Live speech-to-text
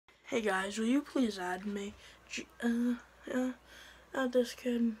Hey guys, will you please add me? Add this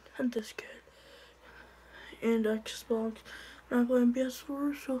kid, and this kid, and Xbox. And I'm playing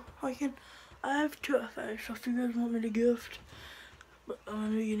PS4, so I have 2FA, so if you guys want me to gift, but I'm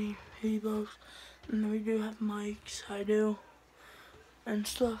gonna be getting V-Bucks. And we do have mics, I do, and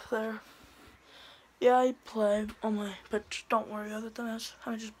stuff there. Yeah, I play on my, but just don't worry other than this,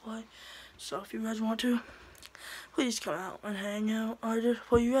 I just play. So if you guys want to, please come out and hang out.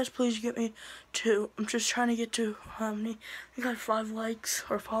 Will you guys please get me to, I'm just trying to get to, how many, I got 5 likes,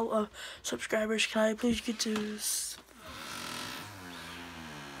 or follow, subscribers. Can I please get to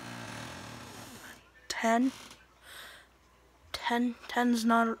 10? 10's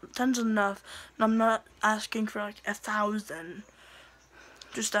enough, and I'm not asking for like 1,000.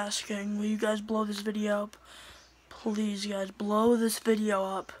 Just asking, will you guys blow this video up? Please guys, blow this video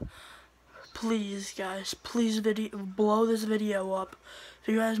up. Please guys, please blow this video up. If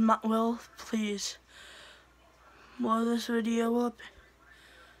you guys will, please blow this video up.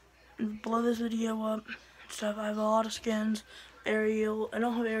 Blow this video up. Stuff. I have a lot of skins. Ariel, I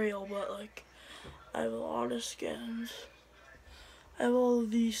don't have Ariel, but like I have a lot of skins. I have all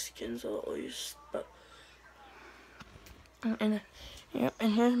of these skins at least, but and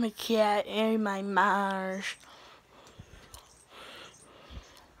here's my cat and my Mars.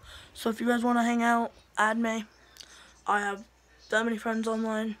 So if you guys want to hang out, add me. I have that many friends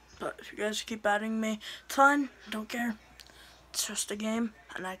online, but if you guys keep adding me, it's fine. Don't care. It's just a game,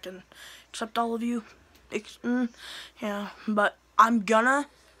 and I can accept all of you. Yeah, but I'm gonna,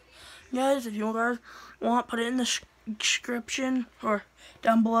 guys, if you guys want, put it in the description or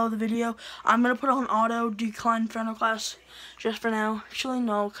down below the video. I'm gonna put on auto decline friendly class just for now. Actually,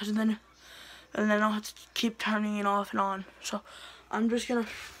 no, because then I'll have to keep turning it off and on. So I'm just gonna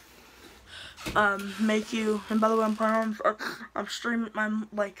make you. And by the way, I'm streaming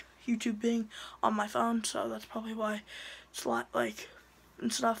my YouTube thing on my phone, so that's probably why it's like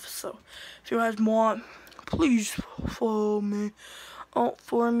and stuff. So if you guys want, please follow me. Alt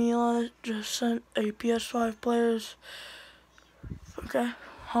Formula just sent a PS5 players. Okay,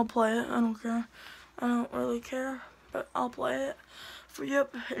 I'll play it. I don't care. I don't really care, but I'll play it for you.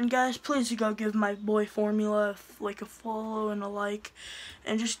 And guys, please go give my boy Formula like a follow and a like,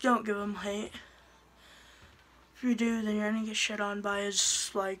 and just don't give him hate. If you do, then you're gonna get shit on by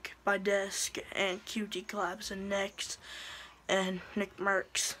his by Desk and QT Collabs and Next and Nick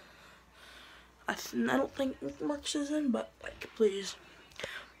Mercs. I don't think Nick Mercs is in, but please.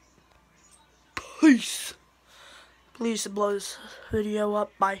 Peace. Please blow this video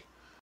up. Bye.